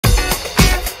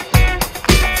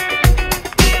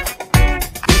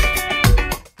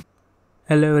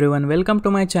Hello everyone, welcome to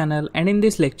my channel, and in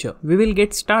this lecture we will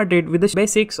get started with the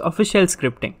basics of a shell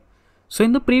scripting. So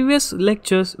in the previous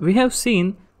lectures we have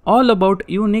seen all about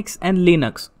Unix and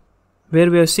Linux, where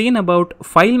we have seen about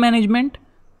file management,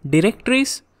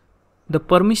 directories, the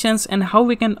permissions and how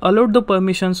we can allot the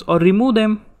permissions or remove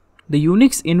them, the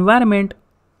Unix environment.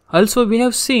 Also we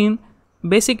have seen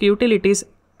basic utilities,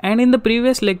 and in the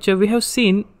previous lecture we have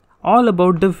seen all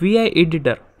about the VI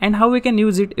editor and how we can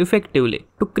use it effectively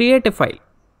to create a file.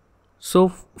 So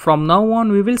from now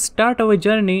on we will start our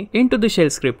journey into the shell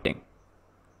scripting.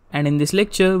 And in this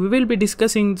lecture we will be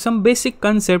discussing some basic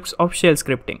concepts of shell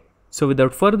scripting. So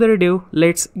without further ado,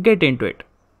 let's get into it.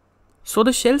 So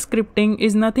the shell scripting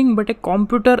is nothing but a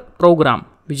computer program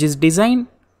which is designed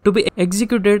to be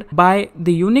executed by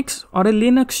the Unix or a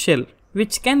Linux shell,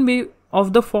 which can be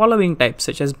of the following types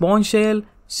such as Bourne shell,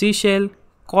 C shell,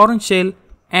 Korn shell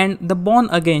and the Bourne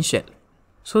Again shell.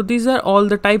 So these are all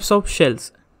the types of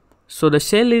shells. So the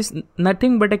shell is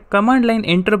nothing but a command line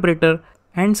interpreter,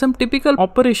 and some typical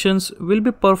operations will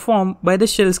be performed by the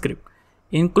shell script,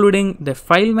 including the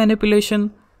file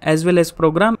manipulation as well as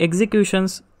program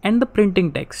executions and the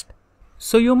printing text.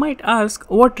 So you might ask,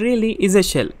 what really is a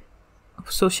shell?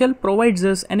 So shell provides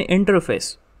us an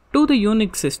interface to the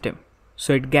Unix system.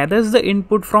 So it gathers the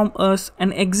input from us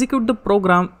and execute the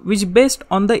program which based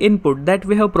on the input that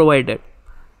we have provided.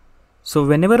 So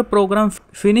whenever a program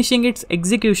finishing its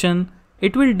execution,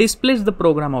 it will display the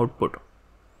program output.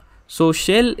 So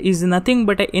shell is nothing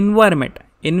but an environment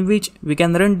in which we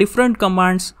can run different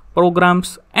commands,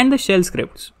 programs and the shell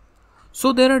scripts.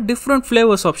 So there are different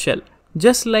flavors of shell,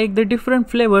 just like the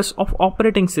different flavors of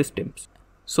operating systems.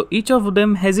 So each of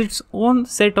them has its own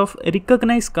set of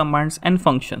recognized commands and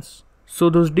functions. So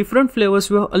those different flavors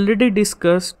we have already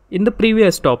discussed in the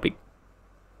previous topic.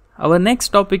 Our next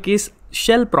topic is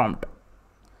shell prompt.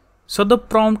 So the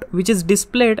prompt which is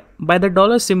displayed by the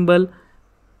dollar symbol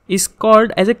is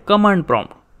called as a command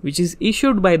prompt, which is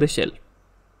issued by the shell.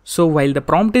 So while the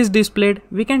prompt is displayed,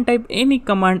 we can type any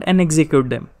command and execute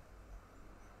them.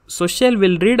 So shell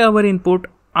will read our input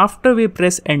after we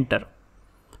press enter.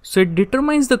 So it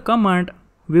determines the command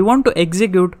we want to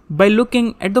execute by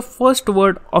looking at the first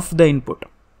word of the input.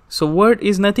 So word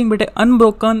is nothing but an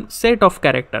unbroken set of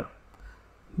character.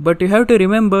 But you have to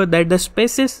remember that the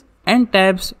spaces and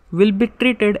tabs will be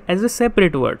treated as a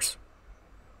separate words.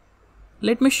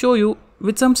 Let me show you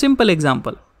with some simple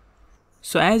example.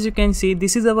 So as you can see,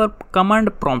 this is our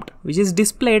command prompt which is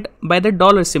displayed by the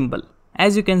dollar symbol,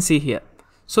 as you can see here.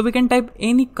 So we can type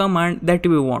any command that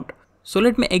we want. So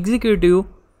let me execute you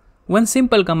one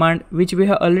simple command which we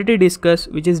have already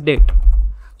discussed, which is date.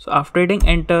 So after hitting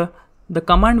enter, the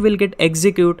command will get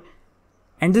execute,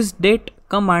 and this date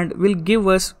command will give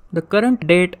us the current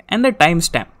date and the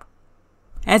timestamp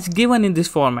as given in this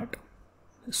format.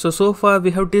 So far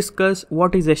we have discussed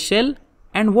what is a shell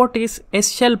and what is a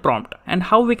shell prompt and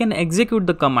how we can execute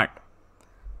the command.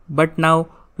 But now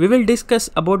we will discuss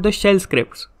about the shell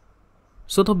scripts.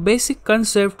 So the basic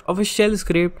concept of a shell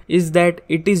script is that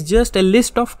it is just a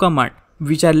list of commands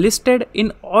which are listed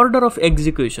in order of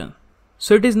execution.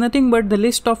 So it is nothing but the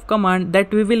list of commands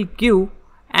that we will give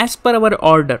as per our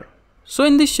order. So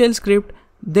in this shell script,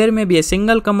 there may be a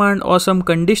single command or some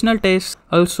conditional tests,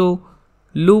 also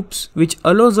loops which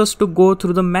allows us to go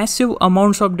through the massive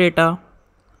amounts of data,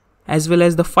 as well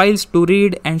as the files to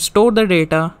read and store the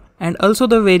data, and also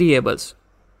the variables.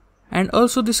 And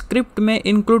also the script may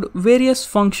include various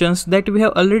functions that we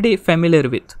have already familiar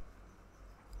with.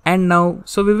 And now,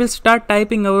 so we will start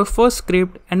typing our first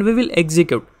script and we will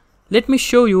execute. Let me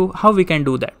show you how we can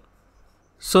do that.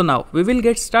 So now we will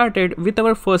get started with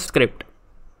our first script.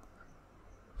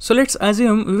 So let's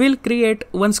assume we will create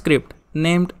one script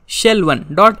named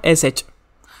shell1.sh.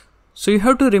 So you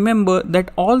have to remember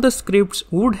that all the scripts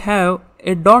would have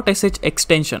a .sh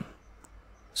extension.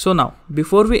 So now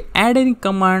before we add any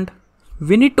command,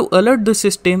 we need to alert the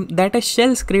system that a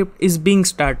shell script is being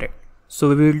started. So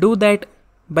we will do that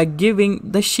by giving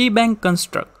the shebang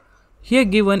construct. Here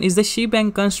given is the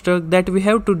shebang construct that we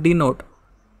have to denote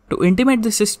to intimate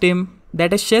the system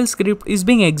that a shell script is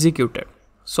being executed.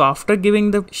 So after giving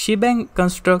the shebang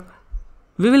construct,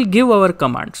 we will give our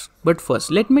commands. But first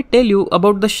let me tell you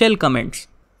about the shell comments.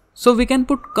 So we can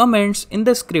put comments in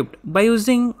the script by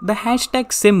using the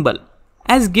hashtag symbol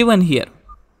as given here.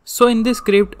 So in this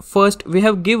script, first we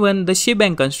have given the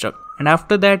shebang construct, and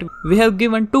after that we have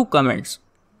given two comments.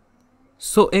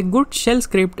 So a good shell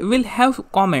script will have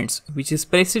comments which is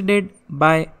preceded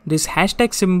by this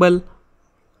hashtag symbol,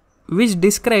 which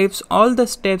describes all the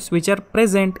steps which are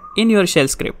present in your shell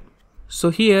script. So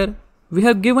here we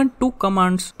have given two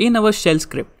commands in our shell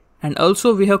script, and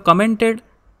also we have commented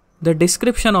the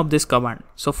description of this command.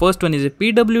 So first one is a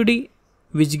pwd,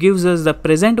 which gives us the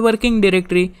present working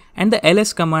directory, and the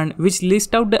ls command, which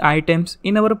lists out the items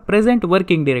in our present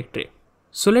working directory.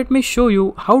 So let me show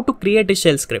you how to create a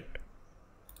shell script.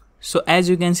 So as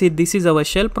you can see, this is our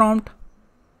shell prompt,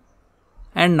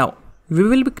 and now we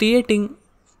will be creating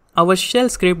our shell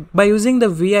script by using the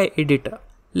vi editor.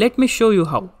 Let me show you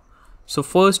how. So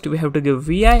first we have to give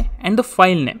vi and the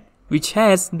file name, which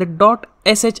has the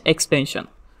 .sh extension.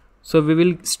 So we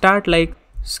will start like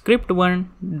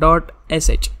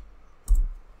script1.sh.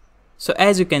 So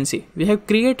as you can see, we have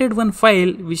created one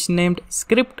file which named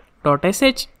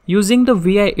script.sh using the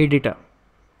vi editor.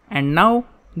 And now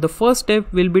the first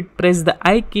step will be press the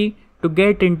I key to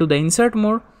get into the insert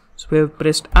mode. So we have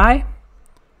pressed I,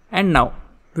 and now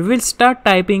we will start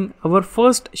typing our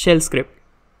first shell script.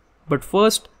 But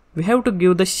first we have to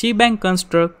give the shebang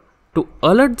construct to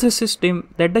alert the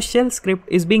system that the shell script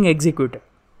is being executed.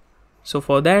 So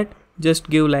for that, just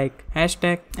give like #!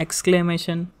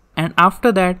 and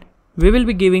after that we will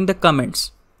be giving the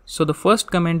comments. So the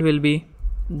first comment will be,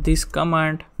 this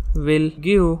command will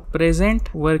give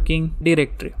present working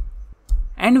directory,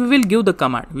 and we will give the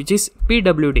command which is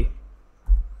pwd.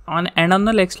 And on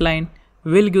the next line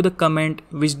we will give the comment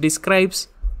which describes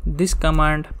this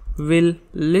command will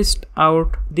list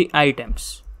out the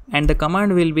items, and the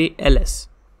command will be ls.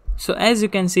 So as you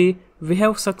can see, we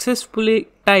have successfully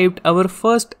typed our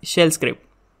first shell script.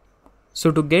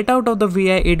 So to get out of the vi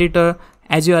editor,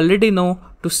 as you already know,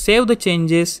 to save the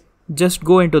changes, just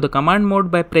go into the command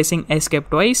mode by pressing escape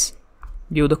twice,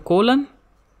 give the colon,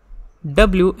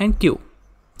 W and Q.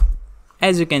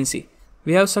 As you can see,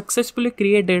 we have successfully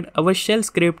created our shell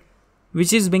script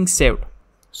which is being saved.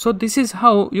 So this is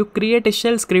how you create a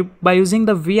shell script by using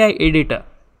the vi editor.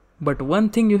 But one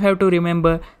thing you have to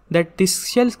remember, that this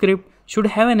shell script should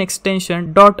have an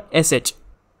extension .sh.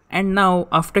 And now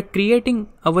after creating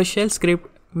our shell script,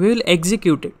 we will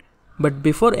execute it. But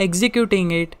before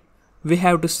executing it, we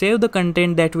have to save the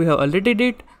content that we have already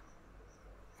did,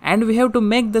 and we have to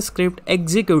make the script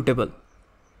executable.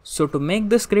 So to make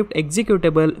the script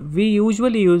executable, we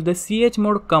usually use the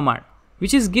chmod command,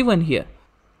 which is given here.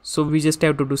 So we just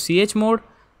have to do chmod,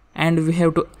 and we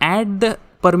have to add the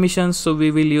permissions. So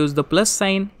we will use the plus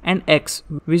sign and X,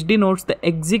 which denotes the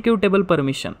executable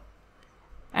permission.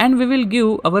 And we will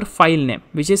give our file name,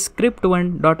 which is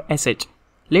script1.sh.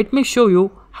 Let me show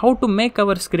you how to make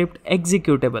our script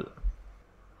executable.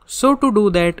 So to do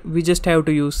that, we just have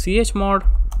to use chmod,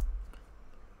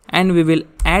 and we will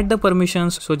add the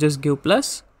permissions. So just give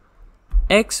plus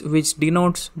X, which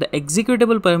denotes the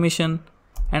executable permission,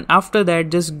 and after that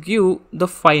just give the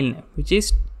file name, which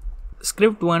is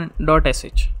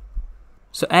script1.sh.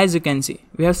 So as you can see,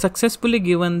 we have successfully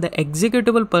given the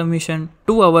executable permission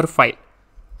to our file,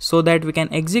 so that we can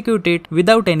execute it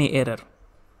without any error.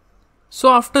 So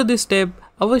after this step,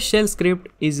 our shell script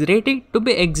is ready to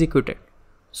be executed.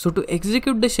 So to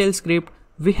execute the shell script,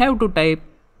 we have to type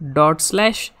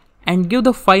 // and give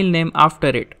the file name after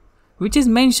it, which is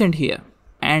mentioned here.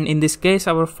 And in this case,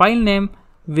 our file name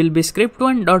will be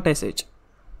script1.sh.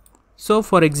 So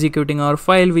for executing our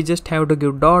file, we just have to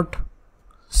give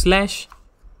 //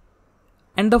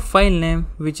 and the file name,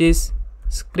 which is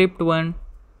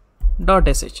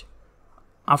script1.sh.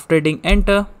 After hitting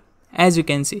enter, as you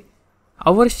can see,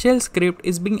 our shell script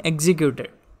is being executed.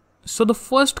 So the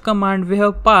first command we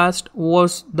have passed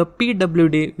was the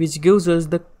pwd, which gives us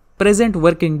the present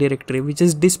working directory, which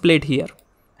is displayed here.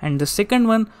 And the second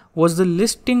one was the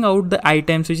listing out the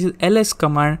items, which is ls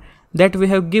command that we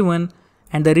have given,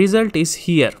 and the result is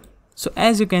here. So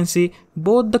as you can see,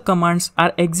 both the commands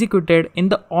are executed in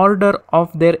the order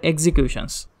of their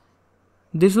executions.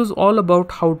 This was all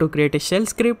about how to create a shell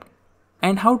script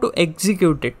and how to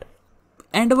execute it.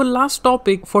 And our last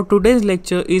topic for today's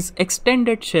lecture is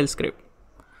extended shell script.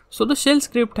 So the shell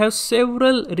script has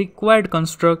several required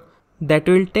constructs that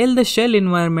will tell the shell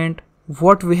environment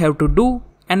what we have to do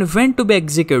and when to be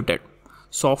executed.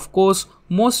 So of course,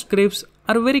 most scripts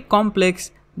are very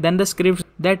complex than the scripts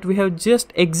that we have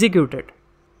just executed.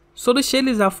 So the shell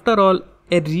is after all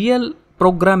a real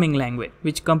programming language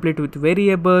which complete with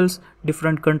variables,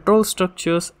 different control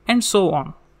structures and so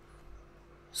on.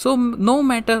 So no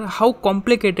matter how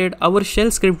complicated our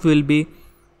shell script will be,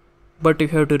 but you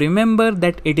have to remember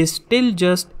that it is still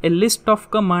just a list of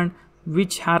commands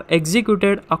which are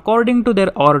executed according to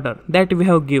their order that we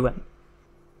have given.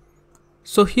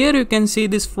 So here you can see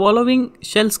this following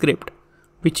shell script,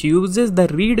 which uses the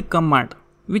read command,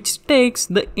 which takes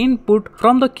the input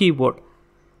from the keyboard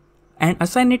and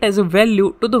assign it as a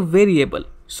value to the variable.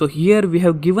 So here we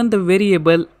have given the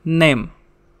variable name,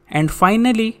 And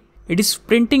finally, it is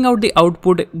printing out the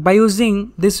output by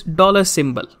using this dollar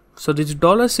symbol. So this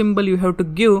dollar symbol you have to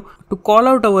give to call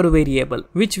out our variable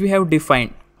which we have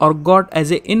defined or got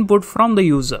as an input from the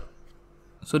user.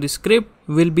 So the script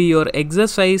will be your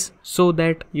exercise so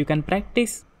that you can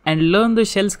practice and learn the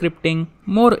shell scripting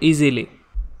more easily.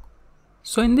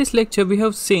 So in this lecture we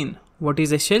have seen what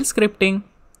is a shell scripting,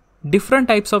 different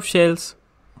types of shells,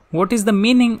 what is the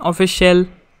meaning of a shell,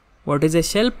 what is a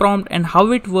shell prompt and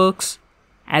how it works,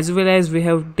 as well as we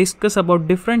have discussed about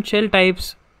different shell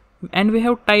types, and we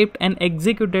have typed and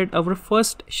executed our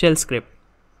first shell script.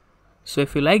 So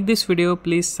if you like this video,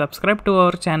 please subscribe to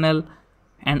our channel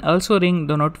and also ring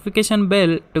the notification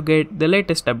bell to get the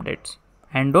latest updates.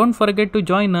 And don't forget to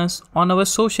join us on our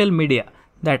social media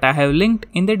that I have linked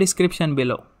in the description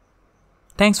below.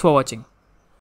 Thanks for watching.